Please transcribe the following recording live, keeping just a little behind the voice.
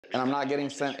And I'm not getting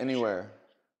sent anywhere.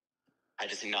 I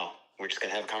just know. We're just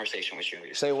gonna have a conversation with you.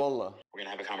 Say wallah. We're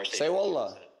gonna have a conversation. Say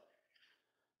wallah.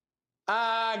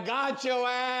 I got your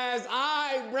ass.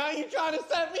 Alright, bro. You trying to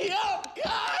set me up,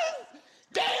 guys?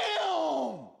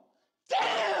 Damn!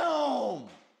 Damn!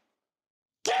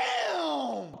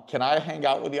 Damn! Can I hang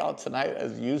out with y'all tonight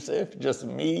as Yusuf? Just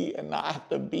me and not have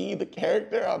to be the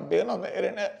character I've been on the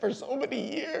internet for so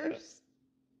many years?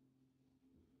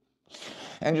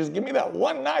 And just give me that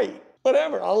one night.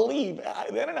 Whatever, I'll leave.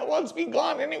 The internet wants me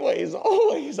gone anyways.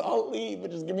 Always, I'll leave.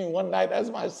 But just give me one night as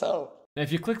myself. Now,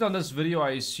 if you clicked on this video,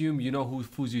 I assume you know who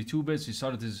FouseyTube is. He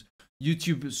started his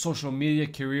YouTube social media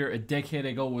career a decade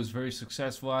ago, was very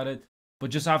successful at it.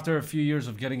 But just after a few years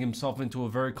of getting himself into a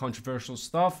very controversial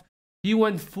stuff, he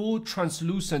went full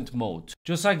translucent mode.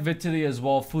 Just like Vitaly as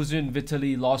well, Fousey and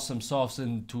Vitaly lost themselves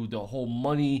into the whole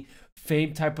money,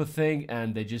 fame type of thing,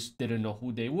 and they just didn't know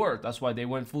who they were. That's why they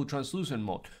went full translucent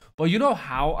mode. But you know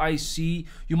how I see,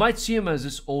 you might see him as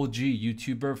this OG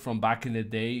YouTuber from back in the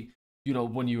day, you know,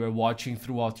 when you were watching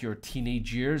throughout your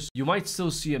teenage years. You might still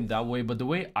see him that way, but the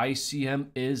way I see him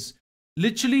is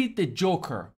literally the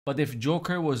Joker. But if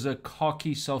Joker was a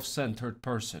cocky, self-centered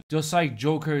person. Just like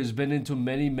Joker has been into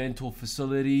many mental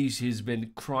facilities, he's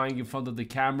been crying in front of the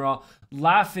camera,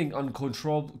 laughing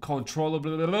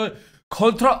uncontrollably,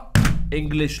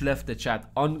 English left the chat.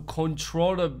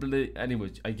 Uncontrollably.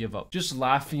 Anyways, I give up. Just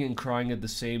laughing and crying at the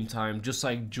same time, just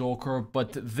like Joker.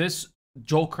 But this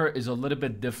Joker is a little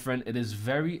bit different. It is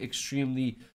very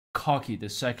extremely cocky the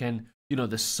second, you know,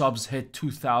 the subs hit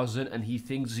 2,000 and he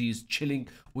thinks he's chilling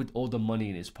with all the money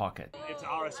in his pocket. It's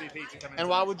RSVP to come in. And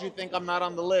why would you think I'm not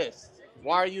on the list?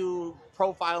 Why are you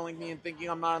profiling me and thinking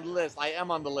I'm not on the list? I am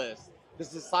on the list.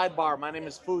 This is sidebar. My name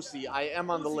is Fousey. I am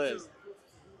on the list.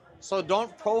 So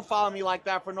don't profile me like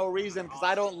that for no reason, because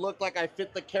I don't look like I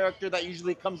fit the character that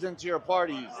usually comes into your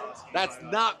parties. That's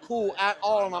not cool at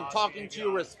all, and I'm talking to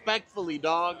you respectfully,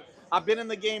 dog. I've been in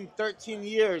the game 13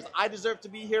 years. I deserve to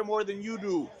be here more than you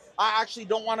do. I actually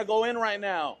don't want to go in right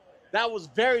now. That was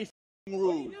very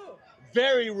rude.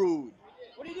 Very rude.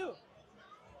 What do you do?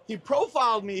 He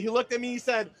profiled me. He looked at me. He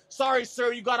said, "Sorry,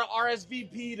 sir, you got to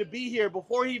RSVP to be here."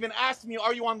 Before he even asked me,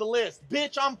 "Are you on the list?"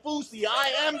 Bitch, I'm Fousey.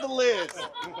 I am the list.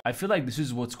 I feel like this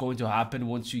is what's going to happen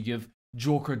once you give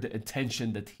Joker the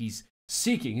attention that he's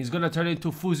seeking. He's going to turn into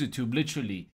FouseyTube,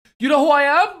 literally. You know who I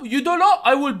am? You don't know?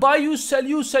 I will buy you, sell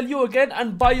you again,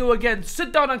 and buy you again.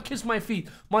 Sit down and kiss my feet.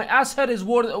 My ass head is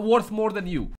worth more than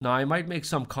you. Now, I might make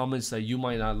some comments that you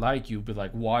might not like. You'll be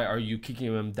like, why are you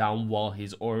kicking him down while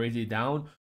he's already down?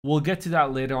 We'll get to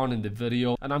that later on in the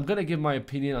video, and I'm gonna give my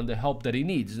opinion on the help that he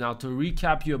needs. Now, to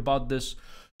recap you about this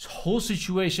whole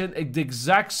situation, the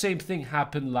exact same thing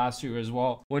happened last year as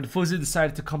well, when Fousey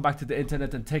decided to come back to the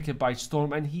internet and take it by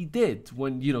storm, and he did.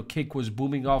 When, you know, Kick was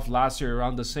booming off last year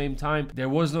around the same time, there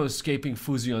was no escaping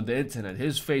Fousey on the internet.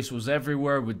 His face was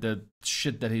everywhere with the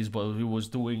shit that he was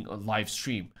doing on live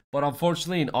stream. But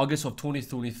unfortunately, in August of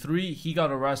 2023, he got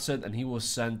arrested and he was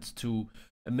sent to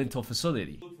a mental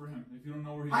facility. Look for him if you don't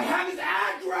know where he is. I have his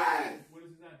address! What is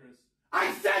his address?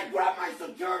 I said grab my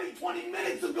security 20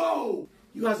 minutes ago!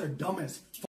 You guys are dumb as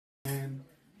f, man.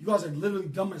 You guys are literally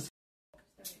dumb as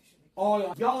f. All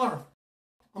y'all. Y'all are f.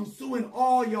 I'm suing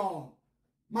all y'all.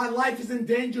 My life is in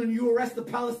danger and you arrest a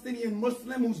Palestinian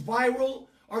Muslim who's viral?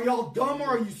 Are y'all dumb or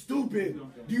are you stupid?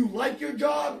 Do you like your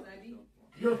job?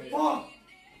 You're fucked.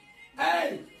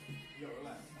 Hey!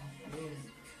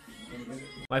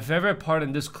 My favorite part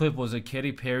in this clip was a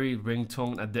Katy Perry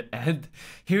ringtone at the end.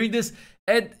 Hearing this,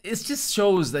 and it just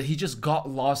shows that he just got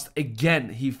lost again.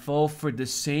 He fell for the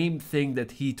same thing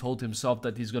that he told himself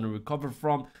that he's going to recover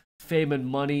from. Fame and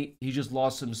money. He just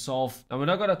lost himself. And we're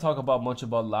not going to talk about much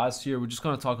about last year. We're just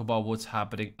going to talk about what's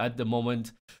happening at the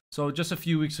moment. So just a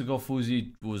few weeks ago,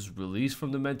 Fousey was released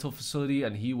from the mental facility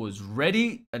and he was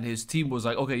ready. And his team was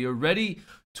like, okay, you're ready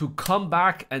to come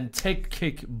back and take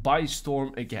Kick by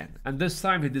storm again. And this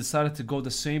time he decided to go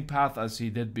the same path as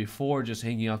he did before, just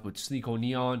hanging out with Sneako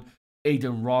Neon,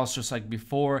 Aiden Ross, just like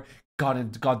before.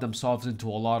 Got themselves into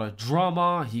a lot of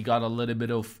drama. He got a little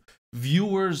bit of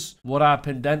viewers. What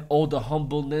happened then? All the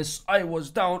humbleness. I was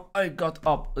down, I got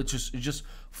up. It just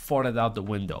farted out the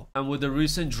window. And with the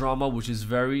recent drama, which is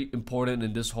very important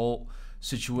in this whole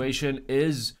situation,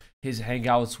 is his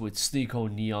hangouts with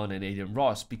Sneako, Neon, and Aiden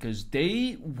Ross, because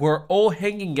they were all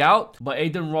hanging out, but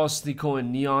Aiden Ross, Sneako,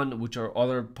 and Neon, which are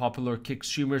other popular Kick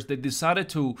streamers, they decided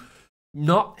to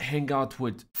not hang out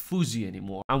with Fousey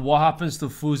anymore. And what happens to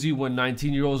Fousey when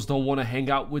 19-year-olds don't want to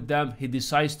hang out with them? He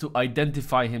decides to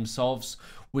identify himself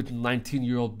with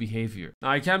 19-year-old behavior.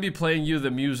 Now, I can't be playing you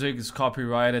the music, it's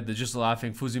copyrighted. They're just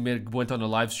laughing. Fuzi went on a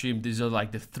live stream. These are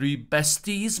like the 3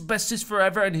 besties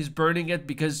forever, and he's burning it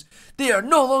because they are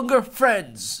no longer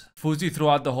friends. Fuzi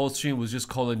throughout the whole stream was just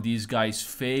calling these guys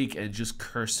fake and just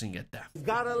cursing at them.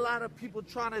 Got a lot of people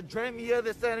trying to drain me of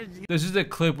this energy. This is the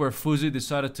clip where Fuzi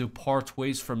decided to part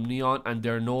ways from Neon and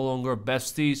they're no longer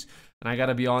besties. And I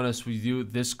gotta be honest with you,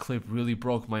 this clip really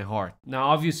broke my heart. Now,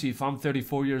 obviously, if I'm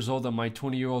 34 years old and my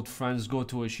 20-year-old friends go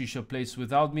to a shisha place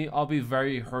without me, I'll be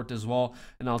very hurt as well.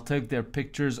 And I'll take their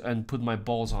pictures and put my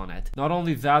balls on it. Not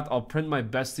only that, I'll print my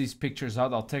besties' pictures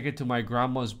out. I'll take it to my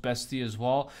grandma's bestie as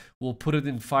well. We'll put it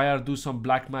in fire, do some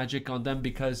black magic on them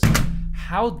because...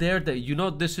 how dare they? You know,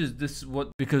 this is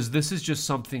just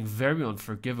something very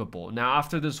unforgivable. Now,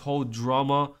 after this whole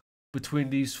drama between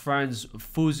these friends,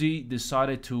 Fuzi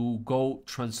decided to go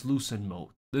translucent mode.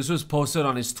 This was posted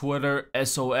on his Twitter,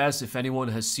 SOS. If anyone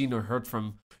has seen or heard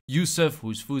from Yusuf,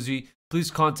 who's Fuzi,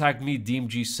 please contact me,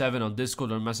 DeemG7 on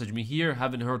Discord, or message me here.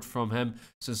 Haven't heard from him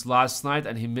since last night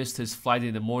and he missed his flight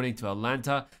in the morning to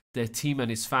Atlanta. The team and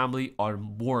his family are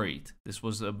worried. This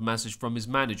was a message from his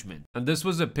management. And this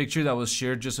was a picture that was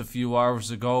shared just a few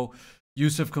hours ago.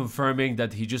 Yusuf confirming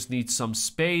that he just needs some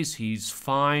space, he's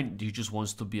fine, he just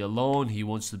wants to be alone, he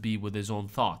wants to be with his own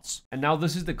thoughts. And now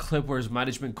this is the clip where his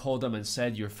management called him and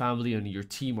said, your family and your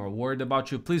team are worried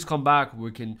about you, please come back, we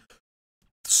can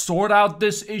sort out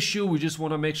this issue, we just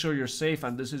want to make sure you're safe.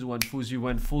 And this is when Fuzi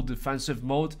went full defensive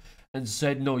mode and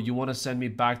said, no, you want to send me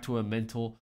back to a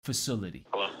mental facility.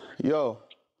 Hello? Yo,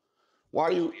 why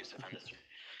are you... Yusuf, on this.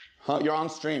 Huh? You're on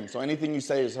stream, so anything you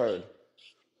say is heard.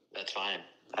 That's fine.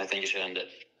 I think you should end it.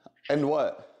 And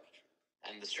what?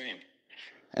 End the stream.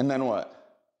 And then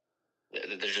what?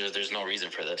 There's no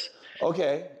reason for this.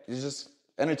 Okay, you just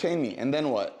entertain me. And then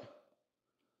what?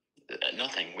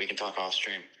 Nothing. We can talk off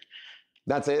stream.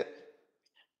 That's it?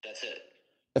 That's it.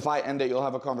 If I end it, you'll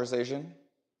have a conversation?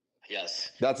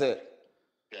 Yes. That's it?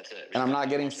 That's it. And I'm not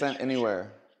getting sent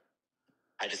anywhere?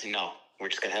 I just think no. We're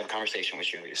just gonna have a conversation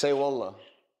with you. Say wallah.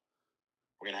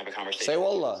 We're gonna have a conversation. Say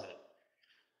wallah.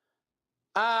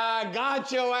 I got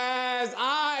your ass.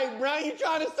 Alright, bro. You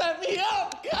trying to set me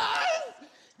up, guys?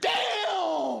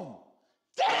 Damn!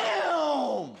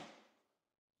 Damn!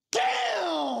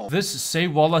 Damn! This say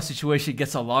wallah situation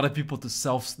gets a lot of people to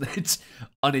self-snitch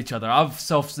on each other. I've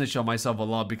self-snitched on myself a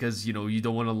lot because, you know, you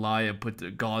don't want to lie and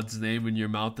put God's name in your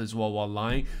mouth as well while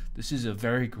lying. This is a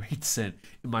very great sin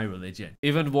in my religion.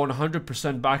 Even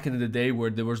 100% back in the day where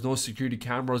there was no security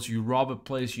cameras, you rob a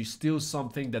place, you steal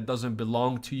something that doesn't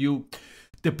belong to you.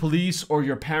 The police or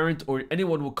your parent or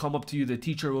anyone will come up to you, the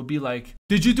teacher will be like,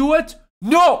 did you do it?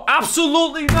 No,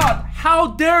 absolutely not. How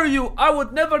dare you? I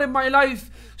would never in my life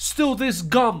steal this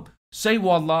gum. Say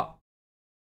wallah.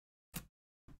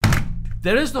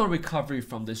 There is no recovery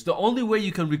from this. The only way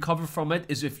you can recover from it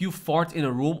is if you fart in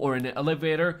a room or in an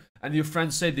elevator and your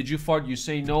friends say, did you fart? You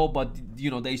say no, but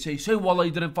you know, they say wallah,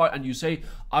 you didn't fart. And you say,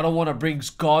 I don't want to bring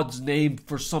God's name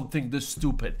for something this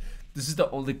stupid. This is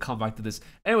the only comeback to this.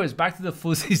 Anyways, back to the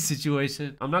Fuzi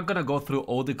situation. I'm not gonna go through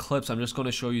all the clips. I'm just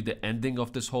gonna show you the ending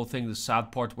of this whole thing, the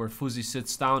sad part where Fuzi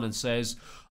sits down and says,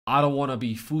 I don't want to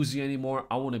be Fuzi anymore.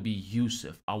 I want to be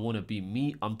Yusuf. I want to be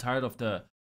me. I'm tired of the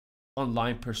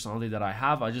online personality that I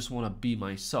have. I just want to be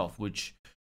myself, which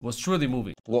was truly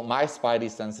moving. What my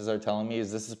spidey senses are telling me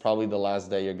is this is probably the last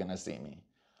day you're gonna see me.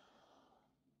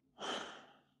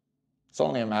 It's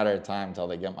only a matter of time until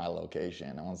they get my location.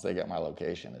 And once they get my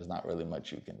location, there's not really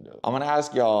much you can do. I'm gonna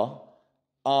ask y'all,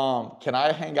 can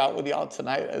I hang out with y'all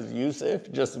tonight as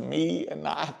Yusuf, just me, and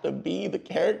not have to be the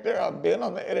character I've been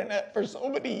on the internet for so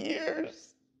many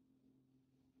years?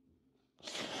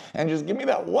 And just give me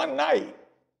that one night.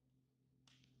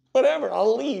 Whatever,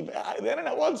 I'll leave. The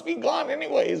internet wants me gone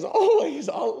anyways, always.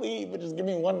 I'll leave, but just give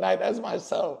me one night as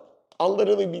myself. I'll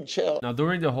literally be chill. Now,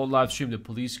 during the whole live stream, the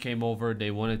police came over. They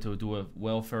wanted to do a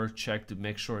welfare check to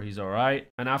make sure he's all right.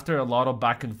 And after a lot of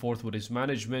back and forth with his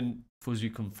management,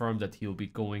 Fuzi confirmed that he'll be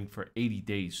going for 80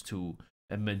 days to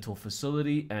a mental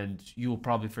facility. And you'll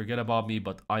probably forget about me,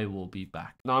 but I will be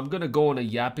back. Now, I'm going to go on a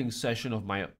yapping session of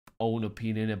my own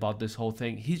opinion about this whole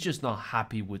thing. He's just not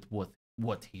happy with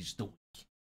what he's doing.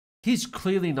 He's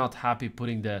clearly not happy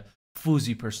putting the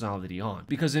Fuzi personality on,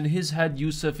 because in his head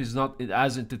Yusuf is not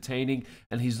as entertaining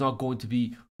and he's not going to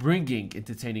be bringing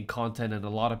entertaining content, and a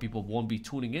lot of people won't be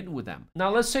tuning in with them.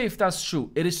 Now, let's say if that's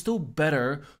true, it is still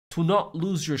better to not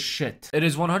lose your shit. It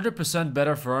is 100%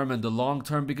 better for him in the long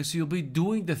term because he'll be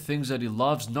doing the things that he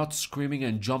loves, not screaming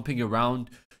and jumping around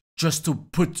just to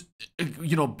put,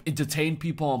 you know, entertain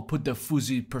people and put the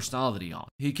Fuzi personality on.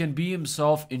 He can be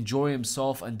himself, enjoy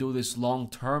himself, and do this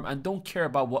long term, and don't care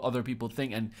about what other people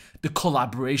think and the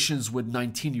collaborations with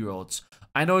 19-year-olds.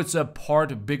 I know it's a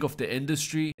part big of the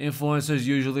industry. Influencers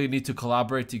usually need to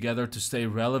collaborate together to stay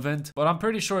relevant, but I'm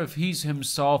pretty sure if he's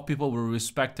himself, people will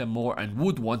respect him more and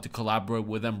would want to collaborate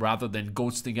with him rather than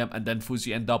ghosting him and then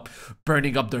Fuzi end up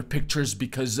burning up their pictures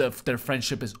because of their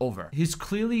friendship is over. He's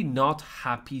clearly not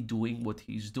happy doing what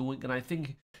he's doing, and I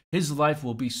think his life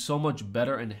will be so much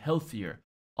better and healthier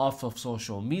off of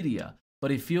social media.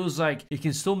 But he feels like he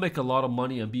can still make a lot of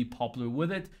money and be popular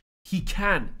with it. He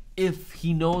can, if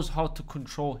he knows how to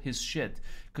control his shit,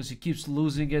 because he keeps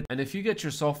losing it. And if you get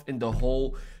yourself in the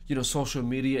whole, you know, social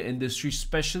media industry,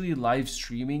 especially live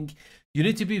streaming, you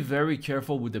need to be very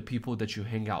careful with the people that you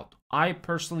hang out. I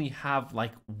personally have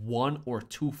like 1 or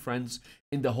 2 friends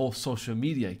in the whole social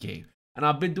media game, and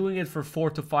I've been doing it for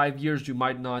 4 to 5 years. You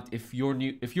might not, if you're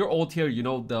new, if you're old here, you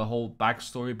know the whole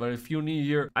backstory, but if you're new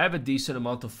here, I have a decent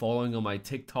amount of following on my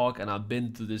TikTok, and I've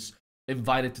been to this,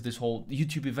 invited to this whole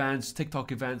YouTube events,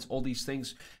 TikTok events, all these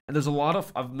things. And there's a lot of,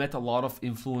 I've met a lot of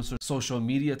influencers, social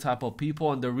media type of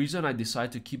people. And the reason I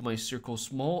decide to keep my circle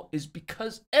small is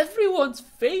because everyone's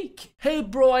fake. Hey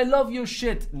bro, I love your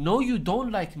shit. No, you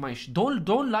don't like my shit.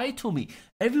 Don't lie to me.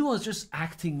 Everyone's just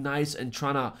acting nice and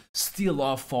trying to steal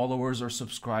off followers or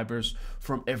subscribers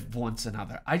from everyone's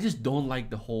another. I just don't like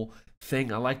the whole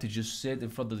thing. I like to just sit in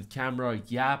front of the camera,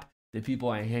 yap. The people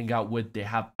I hang out with, they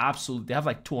have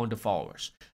like 200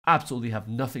 followers. Absolutely have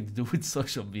nothing to do with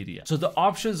social media. So the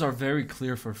options are very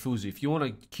clear for Fuzi. If you want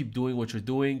to keep doing what you're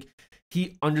doing,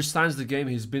 he understands the game.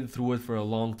 He's been through it for a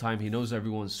long time. He knows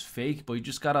everyone's fake, but you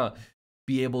just gotta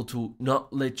be able to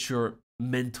not let your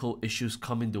mental issues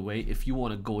come in the way if you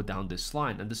want to go down this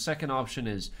line. And the second option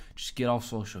is just get off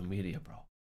social media, bro.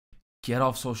 Get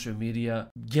off social media,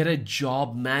 get a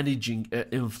job managing an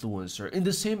influencer. In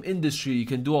the same industry, you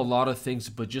can do a lot of things,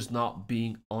 but just not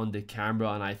being on the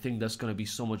camera. And I think that's going to be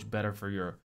so much better for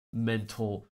your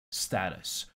mental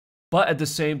status. But at the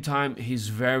same time,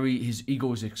 his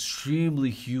ego is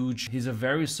extremely huge. He's a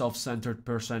very self-centered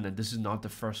person, and this is not the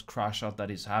first crash out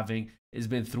that he's having. He's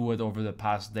been through it over the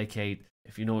past decade.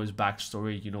 If you know his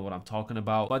backstory, you know what I'm talking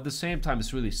about. But at the same time,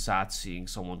 it's really sad seeing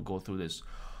someone go through this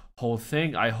whole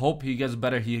thing. I hope he gets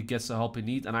better, he gets the help he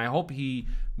needs, and I hope he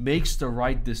makes the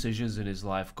right decisions in his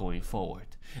life going forward.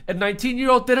 A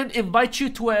 19-year-old didn't invite you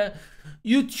to a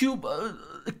YouTube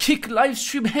kick live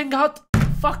stream hangout?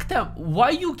 Fuck them.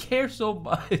 Why you care so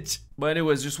much? But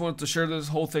anyways, just wanted to share this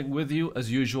whole thing with you.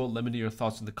 As usual, let me know your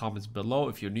thoughts in the comments below.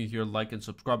 If you're new here, like and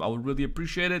subscribe. I would really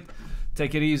appreciate it.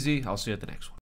 Take it easy. I'll see you at the next one.